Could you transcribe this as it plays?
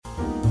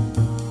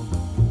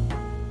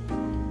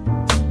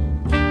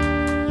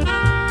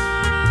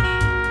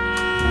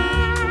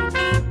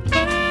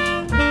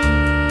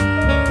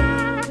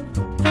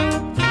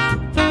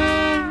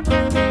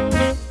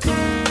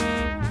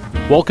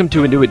Welcome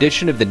to a new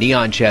edition of the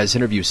Neon Jazz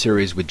interview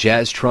series with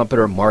jazz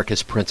trumpeter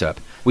Marcus Printup.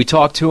 We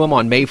talked to him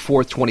on May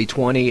 4th,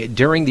 2020,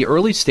 during the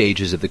early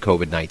stages of the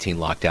COVID-19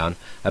 lockdown,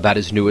 about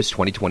his newest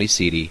 2020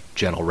 CD,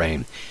 Gentle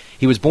Rain.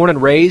 He was born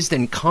and raised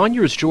in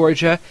Conyers,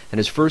 Georgia, and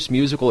his first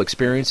musical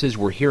experiences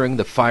were hearing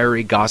the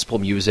fiery gospel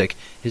music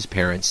his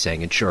parents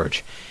sang in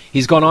church.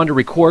 He's gone on to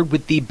record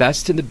with the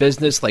best in the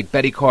business like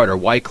Betty Carter,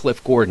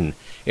 Wycliffe Gordon,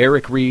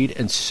 Eric Reed,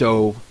 and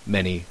so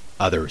many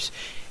others.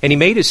 And he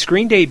made his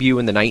screen debut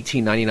in the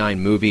 1999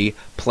 movie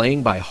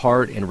Playing by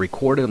Heart and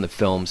recorded on the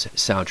film's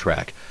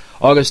soundtrack.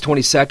 August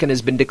 22nd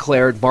has been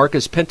declared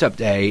Marcus Printup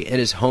Day in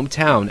his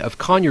hometown of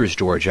Conyers,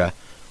 Georgia.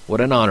 What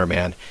an honor,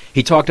 man.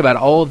 He talked about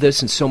all of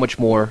this and so much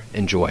more.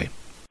 Enjoy.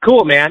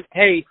 Cool, man.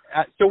 Hey,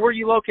 so where are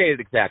you located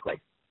exactly?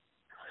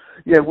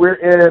 Yeah, we're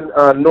in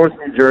North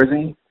New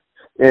Jersey,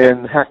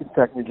 in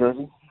Hackensack, New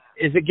Jersey.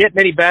 Is it getting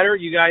any better?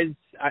 You guys,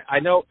 I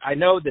know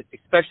that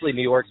especially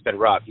New York's been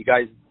rough. You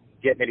guys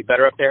getting any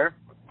better up there?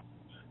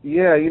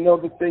 Yeah, you know,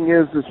 the thing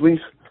is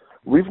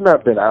we've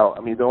not been out.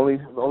 I mean, the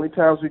only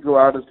times we go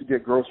out is to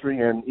get grocery,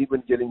 and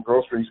even getting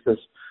groceries, because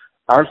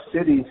our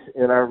city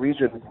and our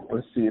region,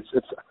 let's see, it's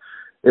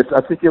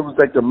I think it was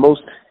like the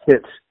most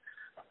hit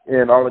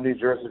in all of New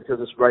Jersey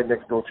because it's right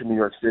next door to New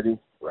York City.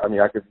 I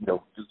mean, I can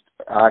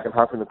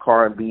hop in the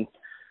car and be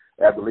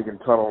at the Lincoln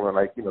Tunnel in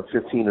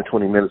 15 or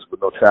 20 minutes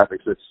with no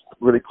traffic. So it's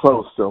really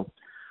close. So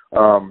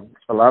a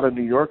lot of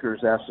New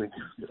Yorkers actually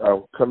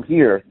come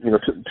here,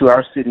 to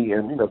our city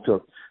and,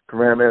 to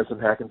Paramus and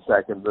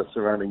Hackensack and the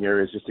surrounding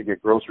areas just to get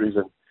groceries.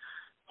 And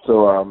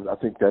so I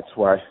think that's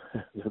why,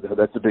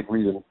 that's a big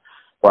reason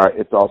why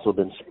it's also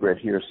been spread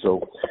here.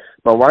 So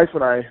my wife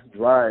and I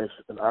drive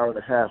an hour and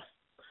a half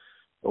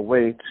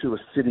away to a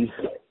city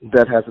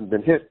that hasn't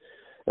been hit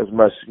as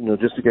much,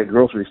 just to get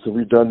groceries. So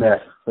we've done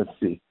that. Let's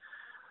see.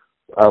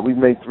 We've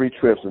made 3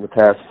 trips in the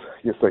past,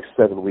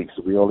 7 weeks.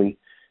 So we only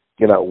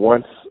get out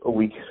once a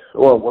week,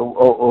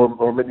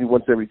 or maybe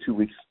once every 2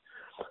 weeks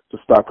to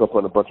stock up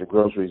on a bunch of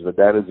groceries. But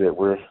that is it.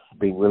 We're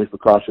being really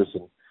precautious,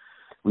 and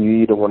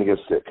we don't want to get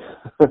sick.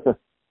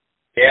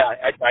 Yeah,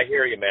 I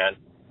hear you, man.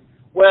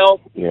 Well,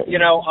 yeah.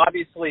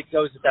 Obviously it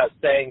goes without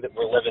saying that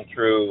we're living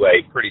through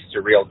a pretty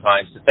surreal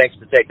time. So thanks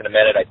for taking a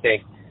minute. I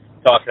think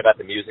talking about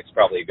the music's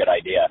probably a good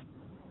idea.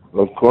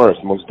 Of course,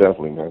 most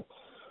definitely, man.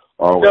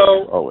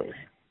 Always.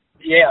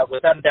 Yeah,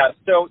 without a doubt.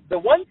 So the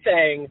one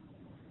thing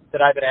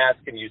that I've been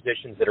asking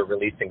musicians that are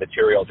releasing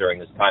material during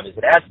this time is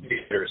it has to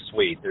be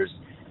bittersweet. There's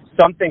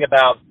something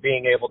about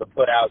being able to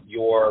put out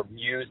your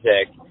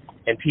music,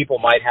 and people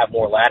might have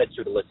more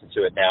latitude to listen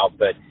to it now,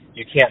 but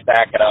you can't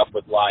back it up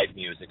with live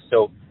music.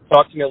 So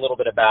talk to me a little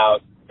bit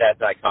about that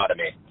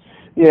dichotomy.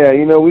 Yeah,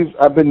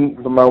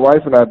 my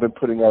wife and I have been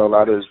putting out a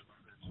lot of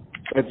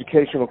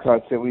educational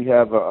content. We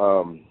have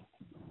a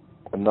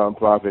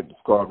nonprofit.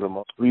 It's called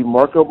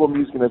Remarkable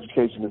Music and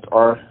Education. It's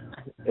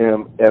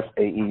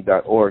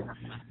rmfae.org,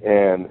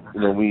 and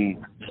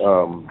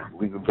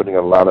we've been putting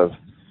out a lot of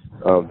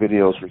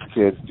videos for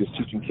kids, just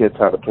teaching kids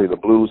how to play the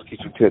blues,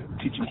 teaching kids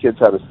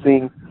how to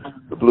sing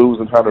the blues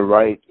and how to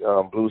write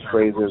blues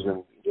phrases,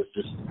 and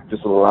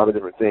just a lot of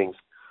different things.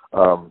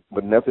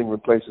 But nothing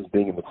replaces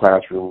being in the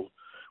classroom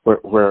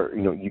where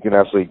you can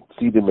actually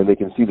see them and they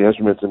can see the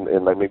instruments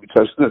and like maybe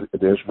touch the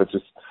instruments.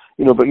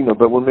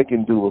 But we're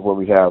making do with what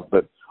we have.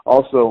 But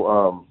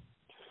also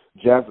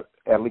Jazz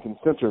at Lincoln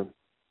Center,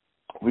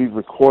 we've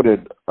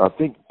recorded I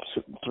think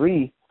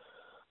 3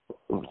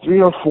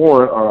 or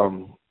 4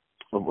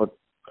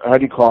 how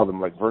do you call them,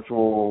 like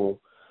virtual,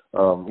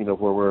 where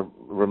we're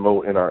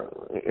remote in our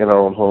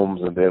own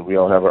homes, and then we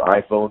all have our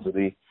iPhones, and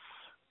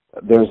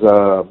there's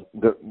a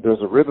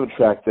rhythm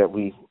track that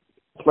we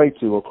play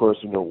to, of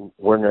course,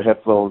 wearing our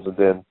headphones, and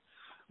then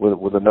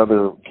with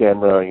another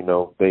camera,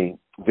 they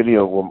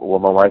video, well,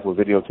 my wife will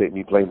videotape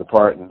me playing the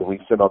part, and then we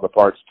send all the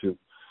parts to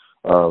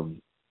the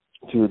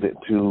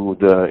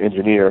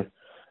engineer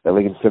at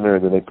Lincoln Center,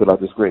 and then they put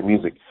out this great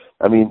music.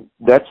 I mean,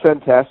 that's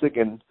fantastic,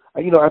 and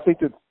I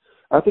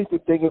think the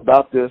thing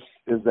about this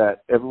is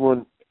that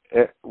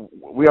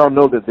we all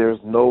know that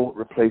there's no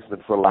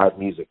replacement for live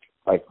music,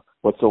 like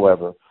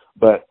whatsoever.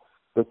 But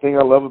the thing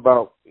I love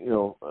about,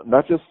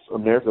 not just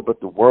America, but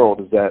the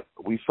world, is that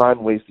we find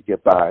ways to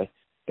get by,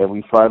 and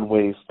we find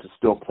ways to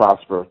still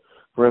prosper.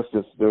 For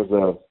instance, there's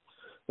a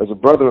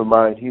brother of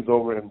mine, he's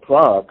over in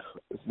Prague.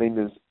 His name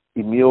is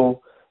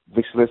Emil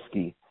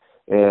Vyshlinsky,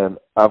 and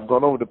I've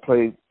gone over to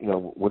play,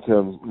 with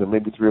him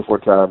maybe 3 or 4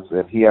 times,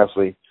 and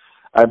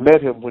I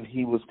met him when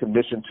he was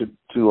commissioned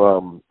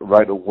to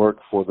write a work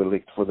for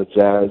the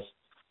Jazz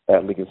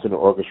at Lincoln Center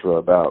Orchestra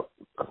about,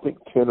 I think,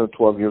 10 or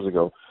 12 years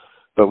ago.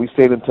 But we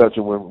stayed in touch,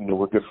 and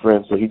we're good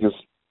friends. So he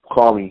just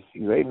called me. He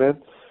said, "Hey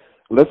man,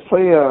 let's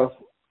play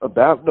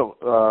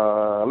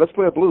let's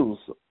play a blues."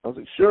 I was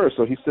like, "Sure."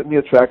 So he sent me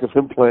a track of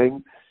him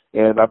playing,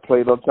 and I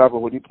played on top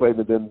of what he played.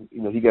 And then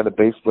he got a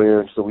bass player,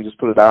 and so we just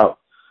put it out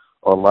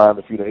online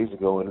a few days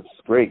ago, and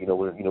it's great.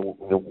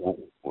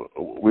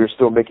 We're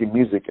still making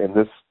music, and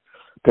this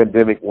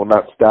pandemic will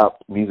not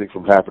stop music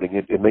from happening.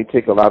 It may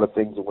take a lot of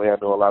things away. I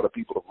know a lot of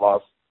people have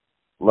lost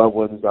loved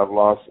ones. I've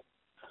lost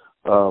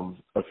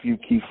a few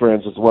key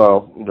friends as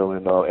well, in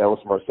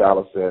Ellis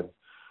Marsalis and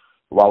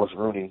Wallace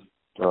Rooney.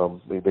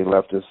 They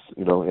left us,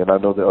 and I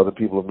know that other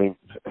people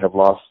have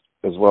lost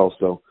as well.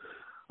 So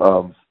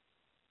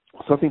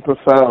something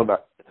profound,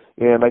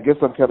 and I guess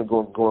I'm kind of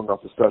going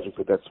off the subject,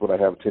 but that's what I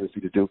have a tendency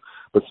to do.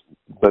 But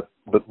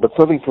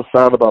something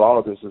profound about all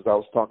of this is I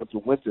was talking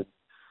to Winton,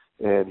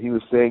 and he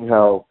was saying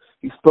how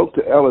he spoke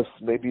to Ellis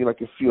maybe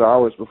like a few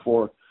hours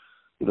before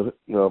Ellis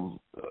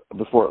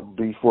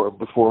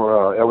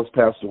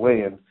passed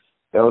away, and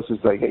Ellis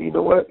is like, hey, you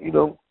know what?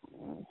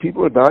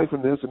 People are dying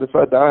from this, and if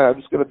I die, I'm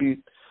just going to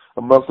be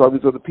amongst all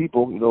these other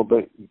people,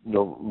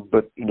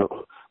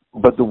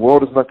 but the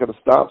world is not going to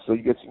stop. So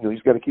you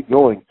just got to keep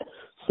going.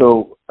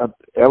 So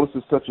Ellis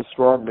is such a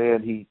strong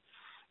man. He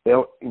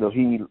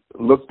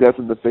looked death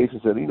in the face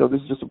and said,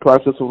 this is just a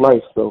process of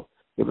life. So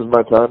if it's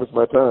my time, it's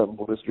my time.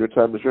 Well, it's your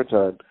time, it's your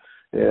time.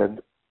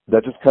 And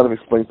that just kind of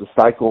explains the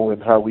cycle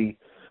and how we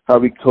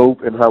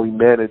cope and how we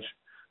manage,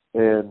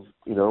 and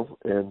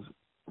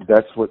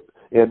that's what.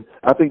 And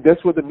I think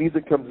that's where the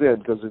music comes in,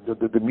 because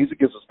the music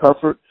gives us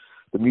comfort,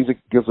 the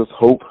music gives us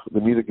hope, the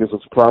music gives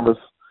us promise,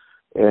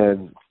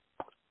 and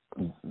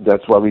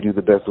that's why we do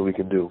the best that we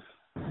can do.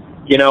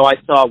 I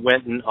saw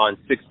Winton on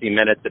 60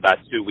 Minutes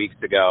about 2 weeks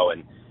ago,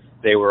 and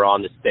they were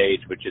on the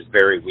stage, which is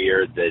very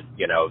weird that,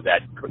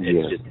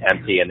 it's just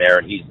empty in there,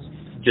 and he's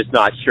just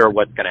not sure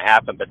what's going to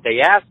happen. But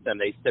they asked him,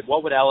 they said,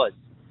 what would Ellis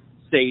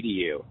say to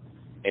you?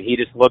 And he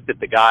just looked at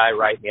the guy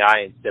right in the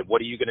eye and said, what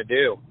are you going to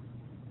do?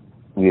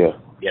 Yeah.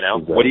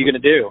 Exactly. What are you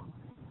going to do?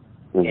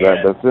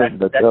 Exactly. That's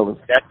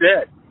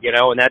it.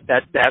 And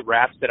that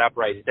wraps it up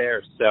right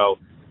there. So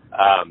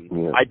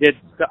I did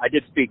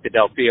speak to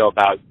Delfio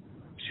about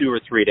 2 or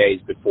 3 days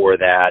before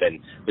that,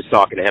 and was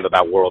talking to him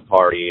about World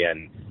Party,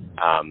 and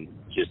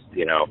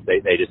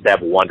they just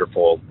have a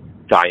wonderful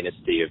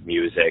dynasty of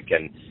music,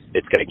 and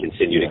it's going to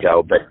continue to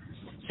go. But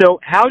so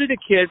how did a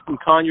kid from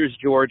Conyers,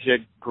 Georgia,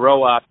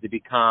 grow up to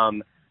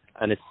become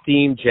an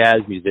esteemed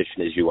jazz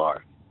musician as you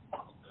are?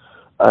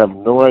 I have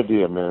no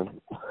idea,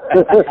 man.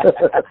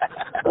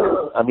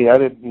 I mean,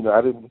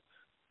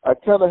 I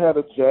kind of had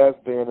a jazz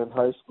band in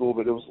high school,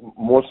 but it was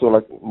more so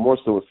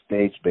a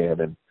stage band,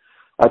 and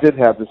I did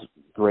have this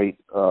great,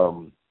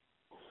 I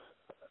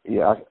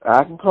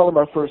can call him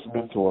my first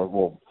mentor.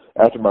 Well,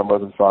 after my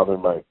mother and father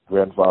and my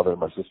grandfather and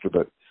my sister,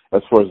 but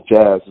as far as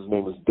jazz, his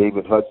name was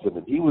David Hudson,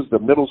 and he was the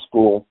middle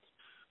school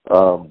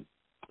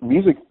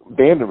music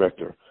band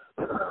director,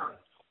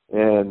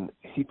 and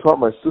he taught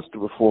my sister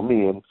before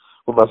me. And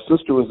when my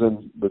sister was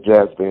in the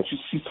jazz band,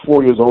 she's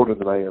 4 years older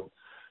than I am.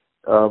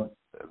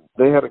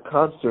 They had a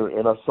concert,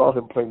 and I saw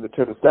him playing the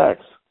tenor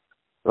sax.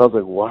 And I was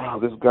like, wow,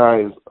 this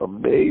guy is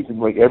amazing.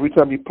 Like, every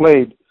time he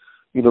played,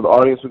 the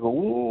audience would go,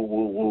 woo,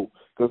 woo, woo,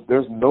 because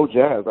there's no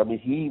jazz. I mean,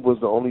 he was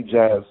the only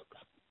jazz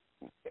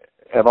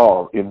at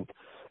all in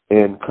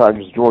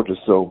Conyers, Georgia.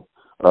 So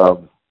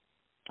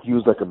he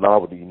was like a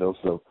novelty,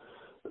 so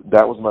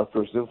that was my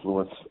first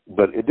influence.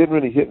 But it didn't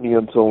really hit me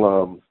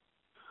until,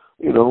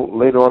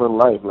 later on in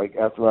life, like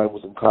after I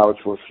was in college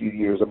for a few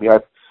years. I mean,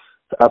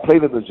 I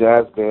played in the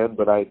jazz band,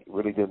 but I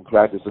really didn't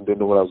practice and didn't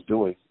know what I was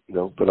doing,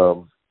 but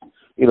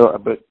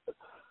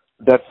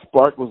that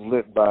spark was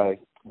lit by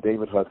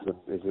David Hudson.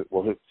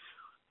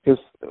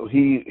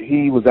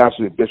 He was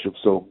actually a bishop,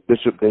 so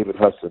Bishop David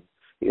Hudson,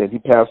 and he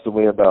passed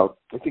away about,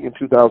 I think, in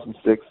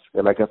 2006,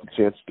 and I got the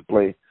chance to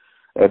play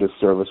at his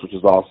service, which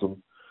is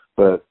awesome.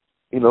 But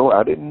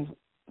I didn't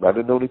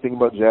know anything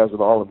about jazz at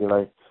all, and then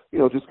I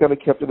just kind of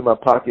kept it in my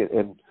pocket,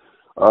 and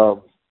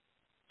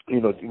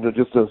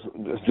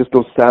just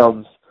those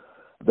sounds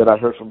that I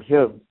heard from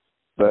him.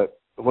 But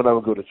when I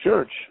would go to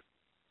church,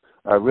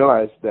 I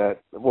realized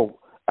that,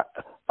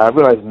 I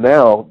realize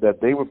now that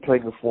they were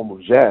playing a form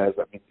of jazz.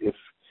 I mean,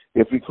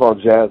 if we call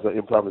jazz an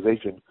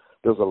improvisation,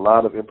 there's a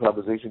lot of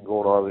improvisation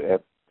going on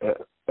at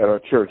our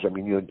church. I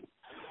mean,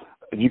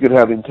 you could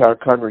have the entire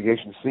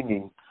congregation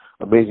singing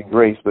Amazing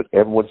Grace, but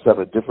everyone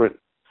sounded different,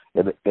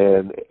 and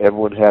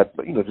everyone had,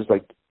 just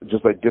like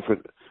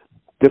different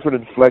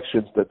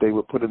inflections that they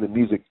would put in the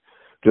music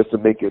just to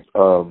make it,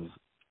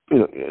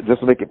 just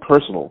to make it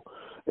personal.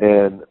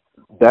 And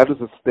that is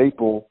a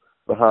staple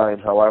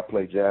behind how I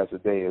play jazz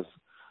today. Is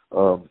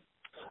I'm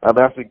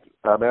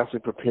actually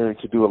preparing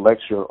to do a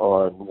lecture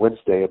on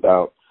Wednesday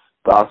about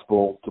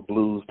gospel to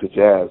blues to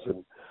jazz,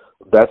 and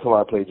that's how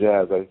I play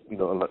jazz. Like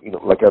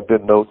I've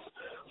been notes.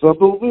 So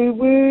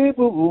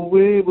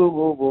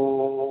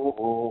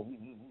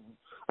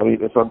I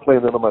mean, if I'm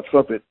playing that on my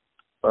trumpet,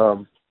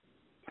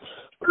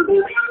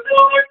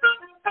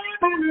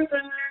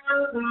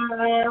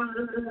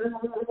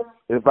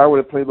 if I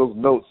were to play those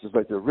notes just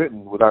like they're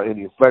written without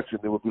any inflection,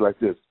 it would be like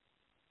this.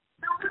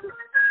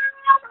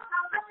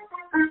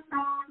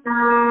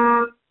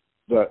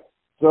 But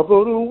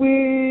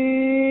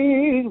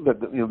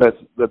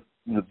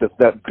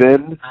that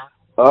bend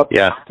up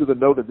to the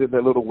note and then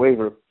that little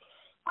waver.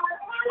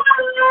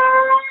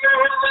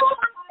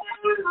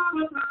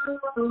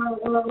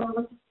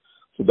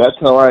 So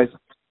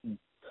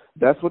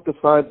that's what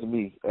defines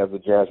me as a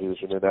jazz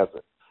musician and as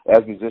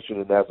a musician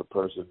and as a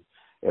person.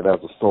 and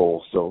as a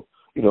soul. So,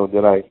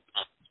 then I,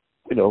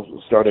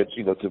 started,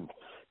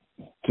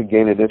 to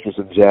gain an interest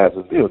in jazz,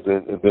 and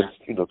then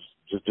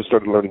just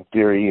started learning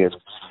theory and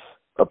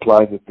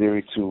applying the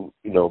theory to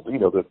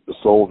the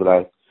soul that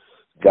I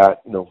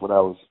got when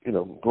I was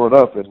growing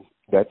up, and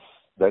that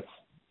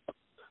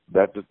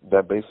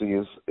basically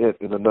is it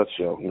in a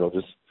nutshell.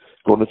 Just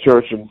going to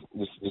church and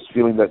just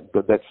feeling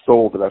that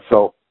soul that I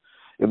felt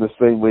in the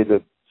same way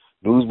that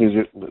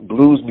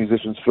blues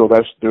musicians feel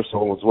their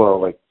soul as well,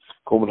 like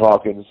Coleman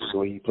Hawkins, the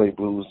way he played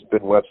blues,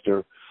 Ben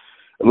Webster,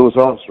 Louis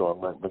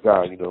Armstrong, my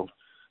guy,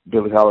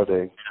 Billie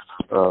Holiday.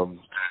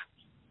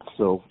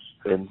 So,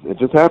 and it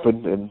just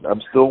happened, and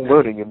I'm still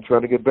learning and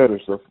trying to get better.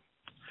 So,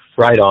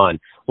 right on.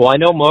 Well, I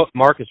know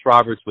Marcus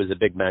Roberts was a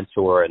big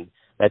mentor, and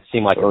that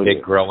seemed like a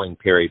big growing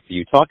period for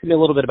you. Talk to me a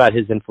little bit about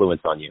his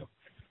influence on you.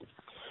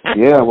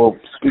 Yeah, well,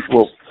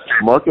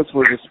 Marcus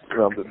was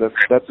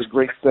that's a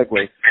great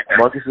segue.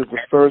 Marcus is the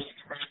first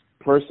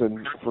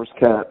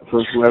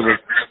whoever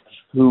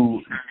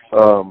who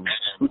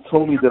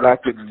told me that I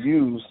could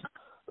use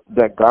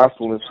that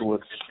gospel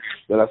influence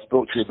that I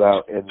spoke to you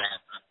about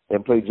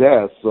and play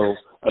jazz. So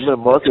I met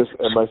Marcus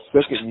in my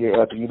second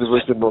year at the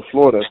University of North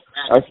Florida.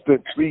 I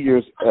spent 3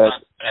 years at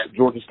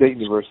Georgia State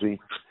University,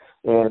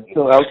 and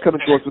I was kind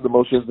of going through the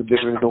motions and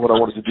didn't really know what I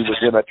wanted to do. But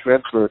then I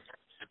transferred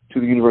to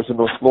the University of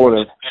North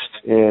Florida,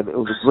 and it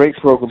was a great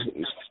program.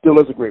 It still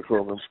is a great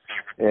program.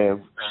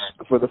 And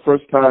for the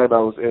first time, I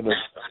was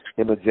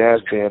in a jazz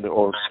band,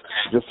 or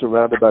just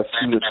surrounded by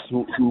students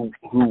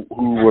who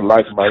were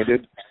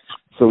like-minded.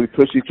 So we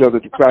pushed each other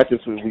to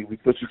practice. We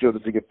pushed each other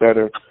to get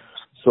better.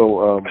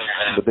 So,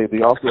 but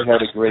they also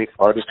had a great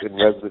artist in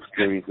residence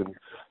series, and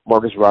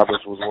Marcus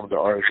Roberts was one of the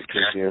artists that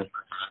came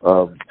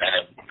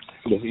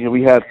there.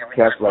 We had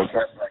cats like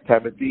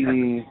Pat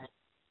Metheny,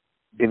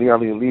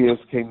 Eliana Elias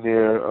came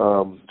there,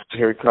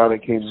 Harry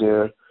Connick came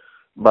there,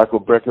 Michael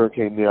Brecker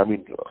came there. I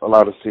mean, a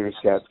lot of serious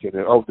cats came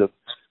there. Oh, the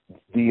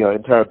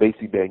entire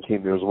Basie band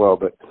came there as well.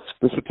 But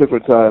this particular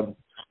time,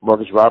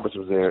 Marcus Roberts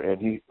was there,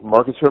 and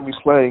Marcus heard me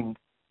playing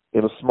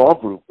in a small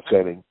group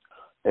setting,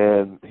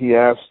 and he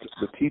asked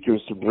the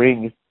teachers to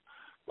bring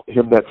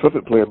him that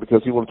trumpet player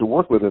because he wanted to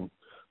work with him.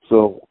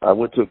 So I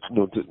went to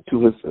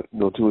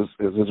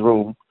his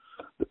room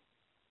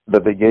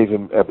that they gave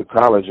him at the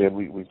college, and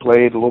we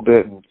played a little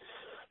bit, and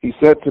he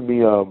said to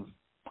me,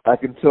 I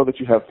can tell that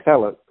you have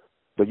talent,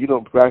 but you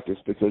don't practice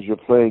because your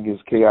playing is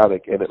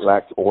chaotic and it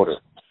lacks order.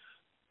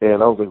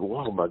 And I was like,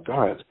 oh my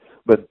God.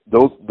 But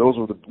those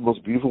were the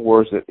most beautiful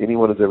words that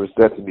anyone has ever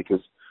said to me,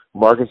 because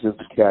Marcus is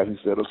the cat who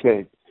said,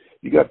 okay,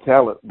 you got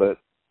talent, but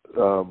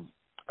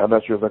I'm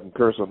not sure if I can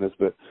curse on this,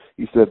 but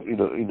he said,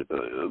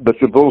 but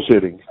you're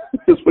bullshitting.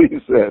 That's what he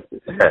said.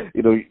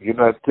 You're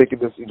not taking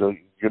this,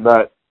 you're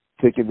not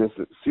taking this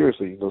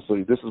seriously, so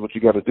this is what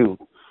you got to do.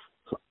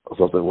 So I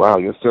was like, wow,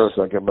 yes, sir.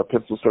 So I got my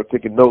pencil, start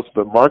taking notes.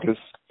 But Marcus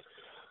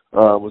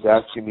was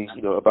asking me,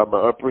 about my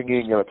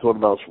upbringing, and I told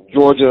him I was from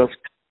Georgia,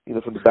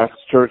 from the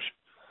Baptist Church.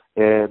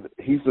 And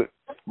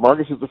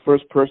Marcus is the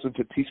first person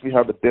to teach me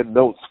how to bend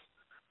notes,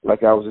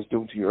 like I was just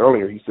doing to you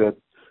earlier. He said,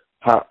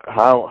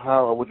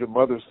 how would your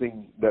mother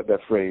sing that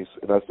phrase?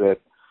 And I said,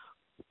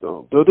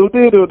 no.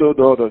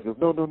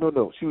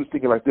 She was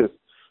thinking like this.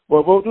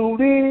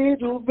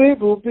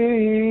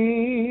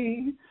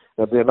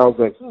 And then I was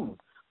like,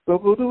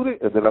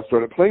 and then I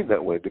started playing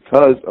that way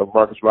because of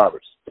Marcus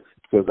Roberts,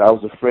 because I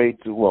was afraid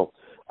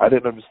I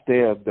didn't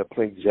understand that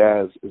playing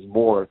jazz is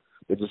more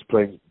than just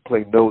playing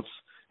notes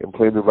and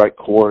playing the right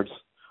chords,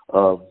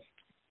 and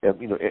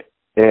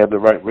the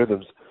right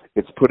rhythms.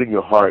 It's putting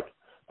your heart,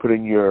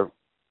 putting your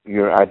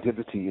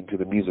identity into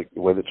the music,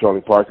 the way that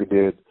Charlie Parker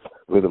did,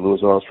 the way that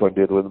Louis Armstrong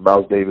did, the way that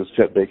Miles Davis,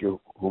 Chet Baker,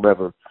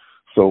 whomever.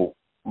 So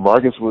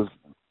Marcus was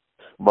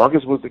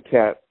the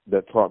cat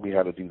that taught me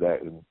how to do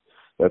that, and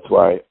that's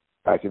why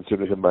I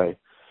consider him my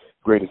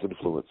greatest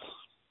influence.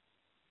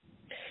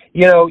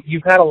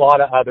 You've had a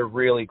lot of other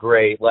really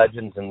great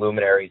legends and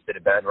luminaries that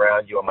have been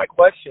around you, and my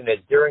question is,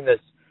 during this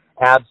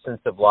absence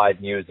of live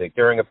music,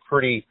 during a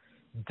pretty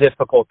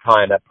difficult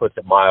time, that puts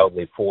it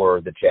mildly,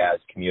 for the jazz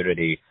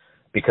community,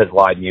 because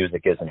live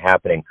music isn't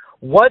happening,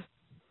 what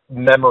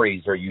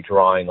memories are you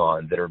drawing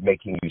on that are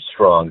making you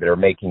strong, that are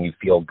making you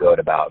feel good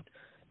about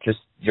just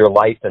your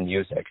life and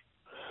music?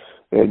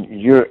 And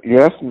you're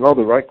asking all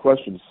the right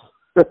questions.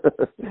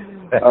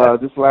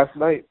 This last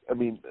night, I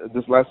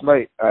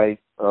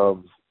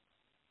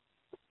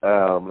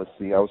let's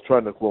see, I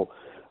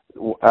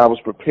was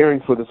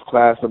preparing for this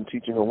class I'm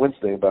teaching on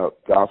Wednesday about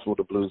gospel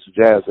to blues to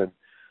jazz, and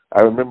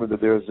I remember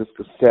that there was this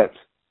cassette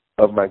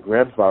of my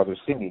grandfather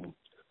singing,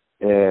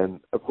 and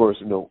of course,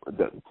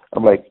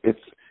 I'm like, it's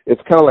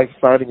kind of like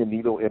finding a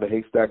needle in a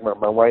haystack.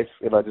 My wife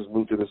and I just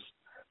moved to this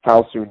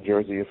house here in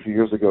Jersey a few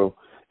years ago,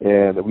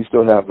 and we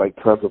still have like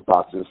tons of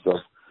boxes.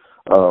 So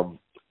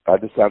I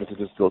decided to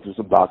just go through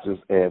some boxes,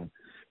 and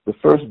the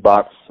first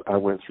box I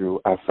went through,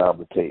 I found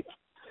the tape.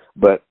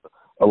 But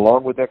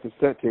along with that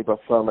cassette tape, I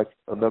found like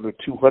another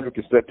 200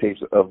 cassette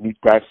tapes of me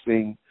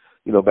practicing,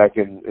 back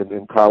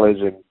in college,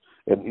 and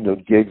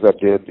gigs I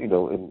did, and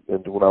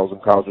when I was in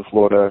college in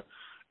Florida.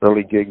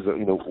 early gigs,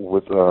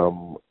 with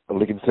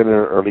Lincoln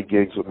Center, early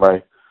gigs with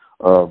my.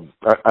 I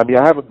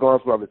haven't gone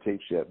through all the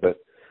tapes yet, but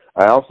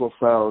I also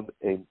found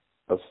a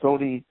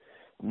Sony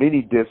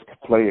mini disc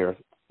player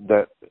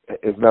that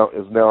is now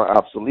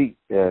obsolete,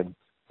 and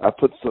I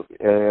put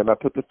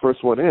the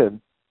first one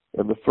in,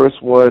 and the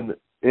first one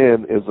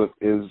in is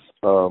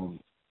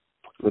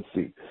let's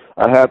see,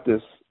 I have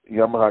this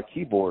Yamaha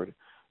keyboard,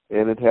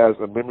 and it has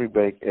a memory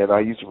bank, and I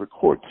used to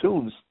record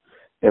tunes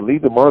and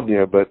leave them on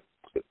there, but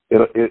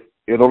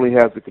it only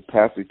has the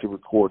capacity to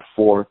record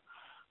 4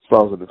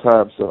 songs at a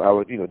time. So I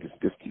would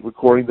just keep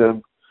recording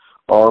them,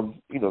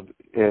 and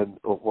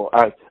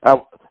I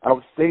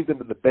would save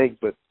them in the bank,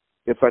 but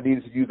if I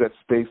needed to use that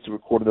space to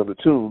record another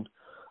tune,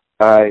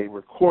 I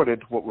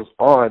recorded what was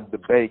on the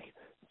bank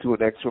to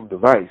an external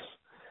device,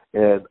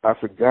 and I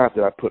forgot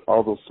that I put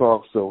all those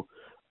songs. So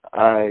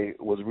I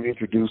was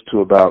reintroduced to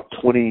about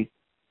 20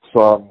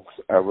 songs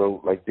I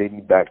wrote, like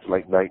dating back to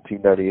like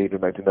 1998 or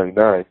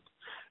 1999,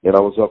 and I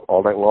was up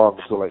all night long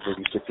until like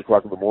maybe 6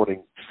 o'clock in the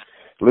morning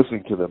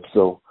listening to them.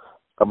 So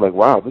I'm like,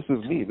 wow, this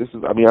is me.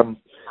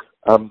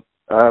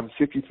 I'm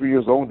 53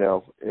 years old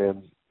now,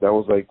 and that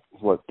was like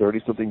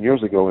 30 something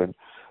years ago, and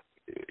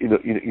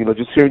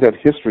just hearing that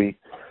history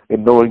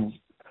and knowing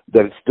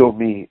that it's still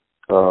me,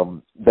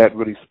 that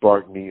really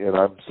sparked me, and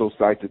I'm so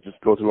psyched to just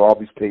go through all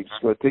these tapes.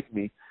 It's going to take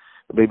me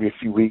maybe a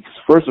few weeks.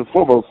 First and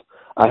foremost,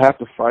 I have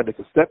to find a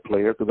cassette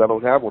player because I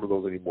don't have one of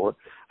those anymore.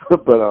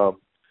 But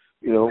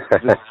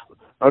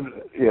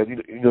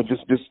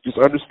just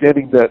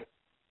understanding that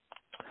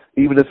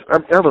even if I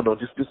don't know,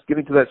 just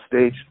getting to that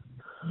stage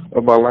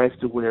of my life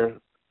to where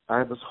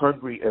I'm as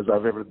hungry as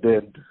I've ever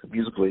been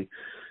musically,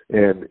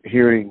 and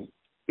hearing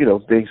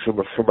things from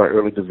my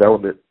early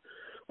development,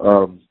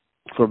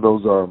 from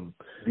those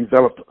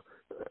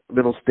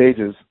developmental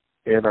stages,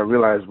 and I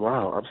realized,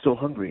 wow, I'm still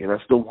hungry and I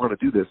still want to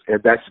do this,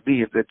 and that's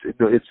me.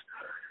 It's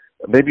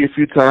maybe a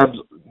few times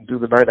through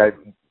the night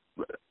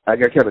I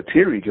got kind of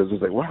teary because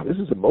it's like, wow, this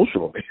is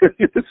emotional.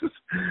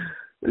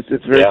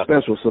 It's very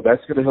special. So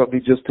that's going to help me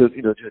just to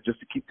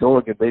keep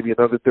going, and maybe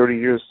another 30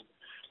 years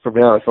from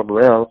now, if I'm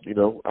around,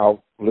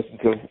 I'll listen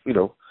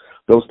to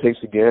those tapes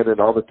again and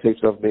all the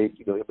tapes I've made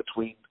in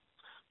between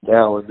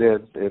now and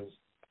then, and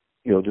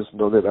just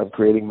know that I'm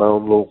creating my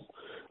own little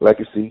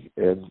legacy,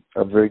 and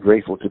I'm very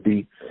grateful to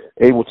be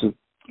able to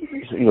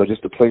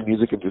just to play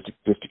music and just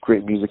to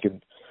create music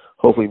and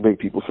hopefully make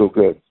people feel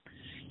good.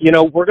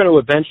 We're going to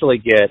eventually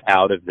get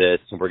out of this,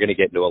 and we're going to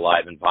get into a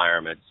live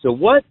environment. So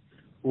what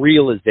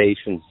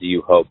realizations do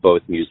you hope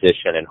both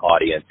musician and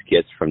audience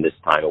gets from this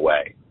time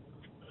away?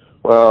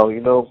 Well,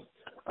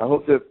 I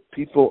hope that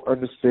people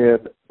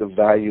understand the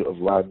value of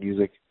live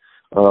music,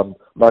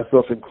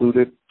 myself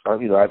included. I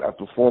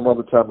perform all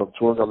the time. I'm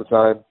touring all the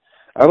time.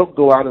 I don't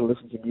go out and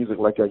listen to music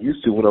like I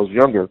used to when I was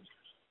younger.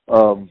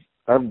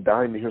 I'm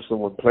dying to hear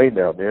someone play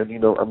now,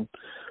 man.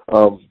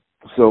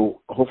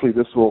 So hopefully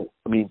this will.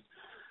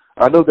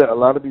 I know that a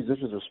lot of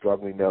musicians are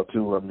struggling now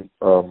too.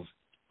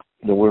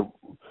 We're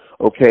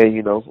okay,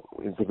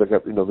 because I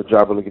got the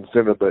job at Lincoln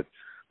Center, but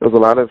there's a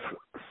lot of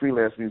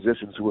freelance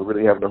musicians who are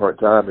really having a hard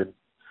time, and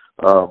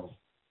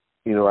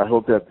I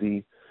hope that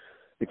the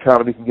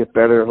economy can get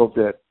better. I hope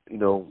that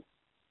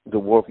the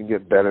world can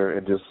get better,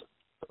 and just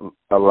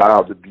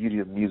allow the beauty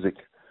of music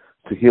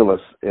to heal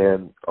us,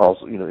 and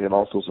also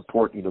also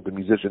support the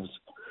musicians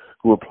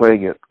who are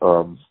playing it.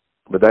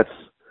 But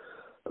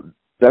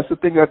that's the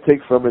thing I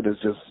take from it, is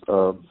just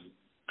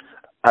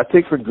I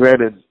take for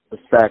granted the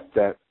fact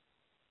that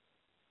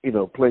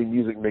playing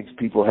music makes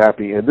people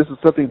happy, and this is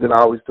something that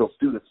I always tell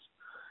students,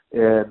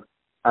 and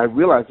I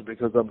realize it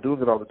because I'm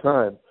doing it all the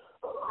time.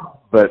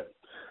 But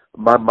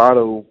my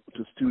motto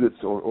to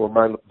students, or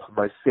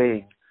my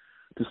saying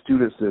to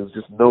students, is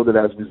just know that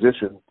as a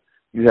musician,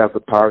 you have the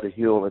power to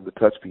heal and to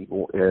touch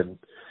people, and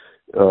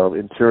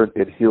in turn,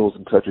 it heals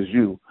and touches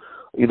you.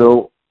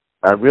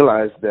 I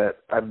realize that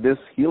I miss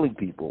healing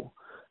people,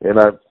 and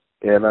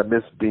I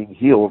miss being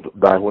healed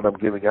by what I'm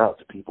giving out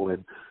to people,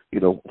 and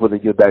when they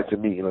give back to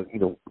me,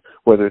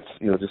 whether it's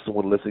just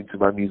someone listening to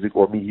my music,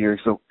 or me hearing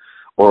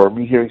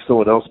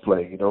someone else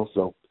play,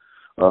 So,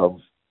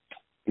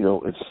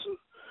 it's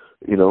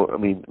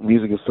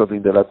music is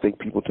something that I think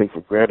people take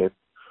for granted,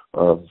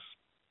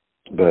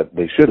 but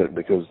they shouldn't,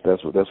 because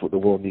that's what the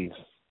world needs.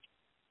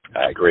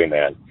 I agree,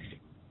 man.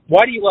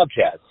 Why do you love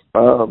jazz?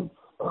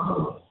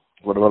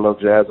 Why do I love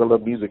jazz? I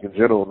love music in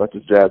general, not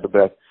just jazz.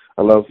 But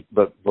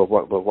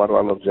why do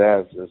I love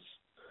jazz?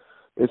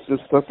 It's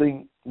just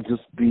something,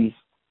 just the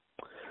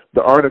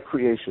art of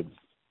creation,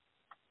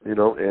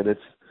 and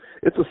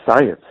it's a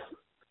science,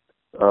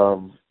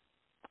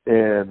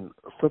 and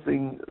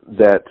something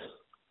that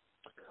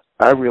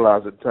I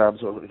realize at times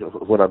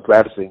when I'm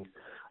practicing,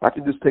 I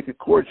can just take a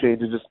chord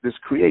change and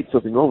just create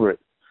something over it,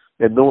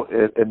 and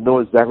know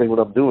exactly what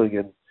I'm doing,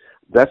 and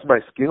that's my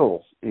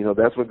skill.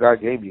 That's what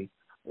God gave me,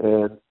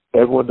 and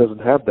everyone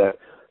doesn't have that.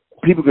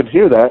 People can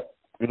hear that,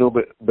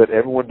 but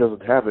everyone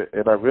doesn't have it,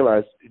 and I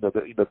realize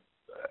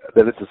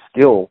that it's a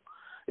skill,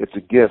 it's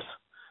a gift,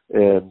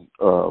 and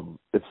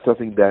it's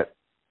something that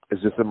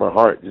it's just in my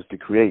heart just to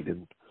create.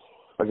 And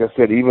like I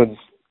said, even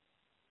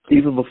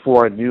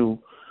before I knew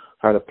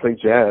how to play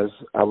jazz,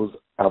 I was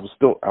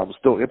still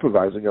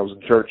improvising. I was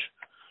in church,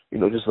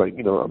 just like,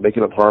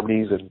 making up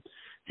harmonies and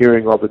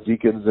hearing all the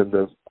deacons and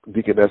the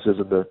deaconesses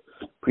and the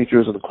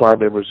preachers and the choir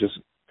members just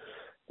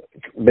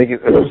making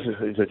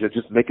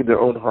their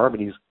own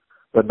harmonies,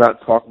 but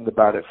not talking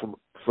about it from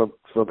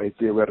a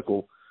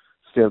theoretical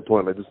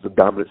standpoint, like this is the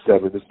dominant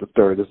seventh, this is the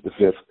third, this is the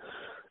fifth.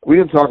 We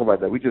didn't talk about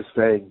that. We just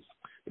sang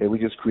and we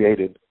just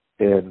created,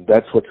 and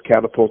that's what's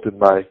catapulted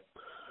my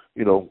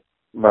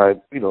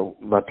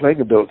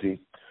playing ability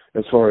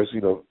as far as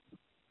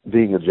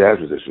being a jazz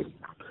musician.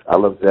 I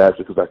love jazz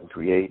because I can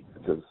create,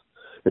 because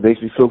it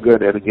makes me feel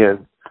good, and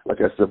again, like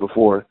I said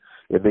before,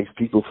 it makes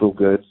people feel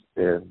good,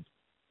 and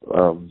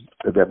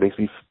that makes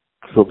me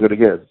feel good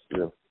again.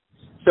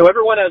 So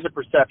everyone has a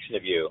perception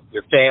of you,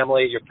 your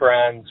family, your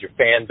friends, your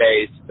fan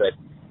base, but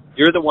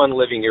you're the one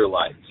living your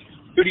life.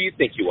 Who do you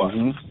think you are?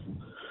 Mm-hmm.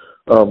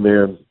 Oh,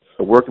 man,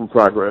 a work in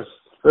progress.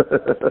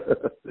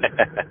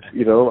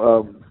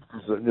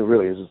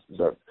 Really,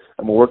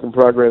 I'm a work in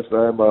progress.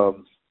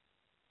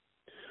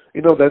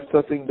 That's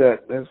something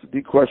that's a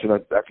deep question. I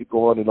could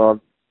go on and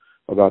on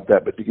about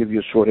that, but to give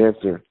you a short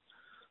answer,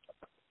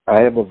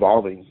 I am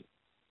evolving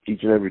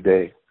each and every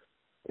day.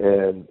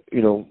 And,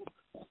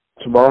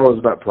 tomorrow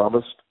is not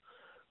promised.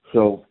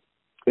 So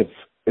if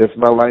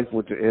my life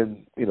were to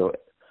end,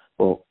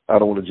 well, I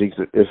don't want to jinx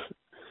it. If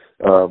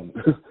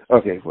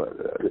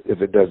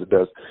it does, it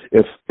does.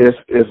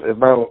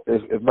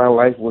 If my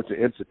life were to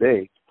end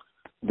today,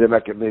 then I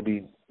can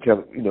maybe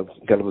kind of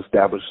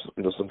establish,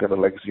 some kind of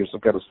legacy or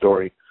some kind of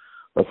story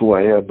of who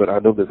I am. But I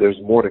know that there's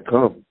more to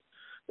come,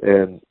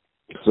 and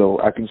so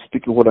I can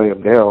speak of what I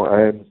am now.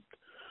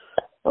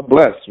 I'm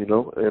blessed, and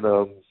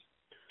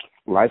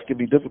life can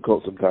be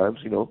difficult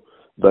sometimes,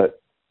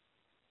 but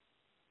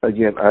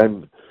again,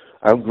 I'm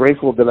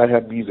grateful that I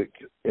have music,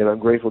 and I'm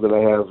grateful that I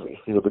have,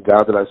 the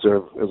God that I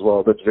serve as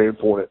well. That's very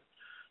important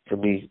for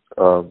me,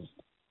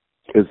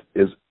 is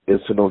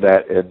to know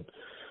that and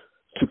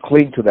to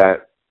cling to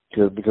that,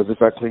 because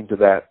if I cling to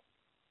that,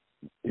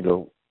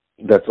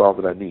 that's all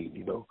that I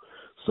need,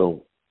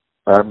 So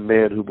I'm a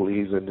man who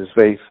believes in his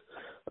faith,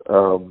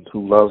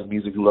 who loves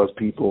music, who loves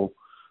people,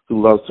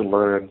 who loves to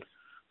learn,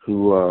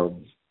 who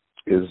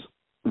is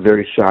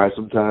very shy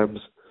sometimes,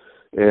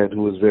 and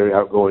who is very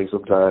outgoing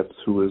sometimes,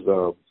 who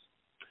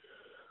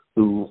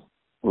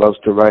loves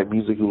to write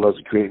music, who loves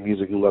to create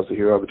music, who loves to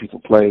hear other people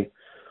play,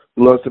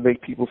 who loves to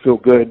make people feel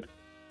good,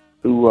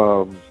 who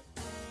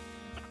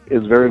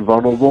is very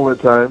vulnerable at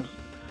times,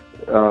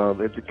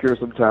 insecure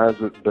sometimes,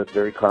 but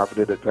very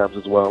confident at times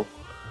as well.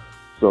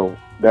 So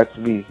that's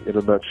me in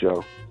a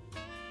nutshell.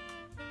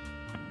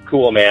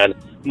 Cool, man.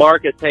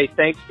 Marcus, hey,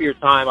 thanks for your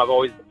time. I've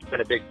always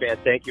been a big fan.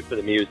 Thank you for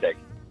the music.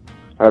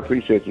 I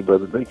appreciate you,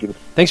 brother. Thank you.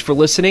 Thanks for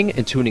listening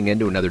and tuning in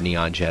to another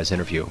Neon Jazz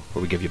interview,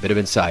 where we give you a bit of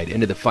insight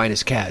into the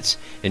finest cats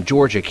in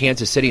Georgia,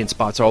 Kansas City, and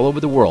spots all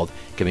over the world,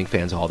 giving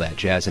fans all that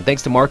jazz. And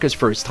thanks to Marcus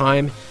for his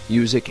time,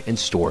 music, and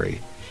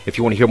story. If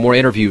you want to hear more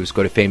interviews,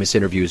 go to Famous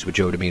Interviews with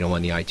Joe Domino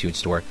on the iTunes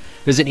Store.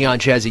 Visit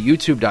neonjazz at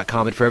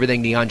youtube.com, and for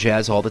everything Neon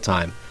Jazz all the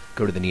time,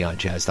 go to the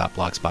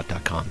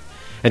neonjazz.blogspot.com.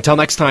 Until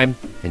next time,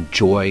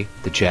 enjoy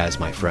the jazz,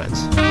 my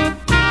friends.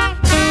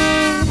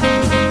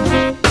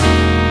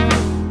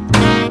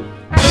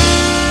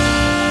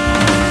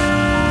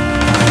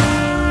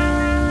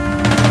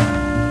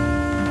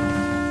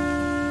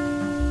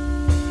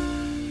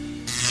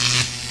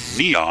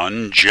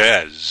 Neon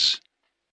Jazz.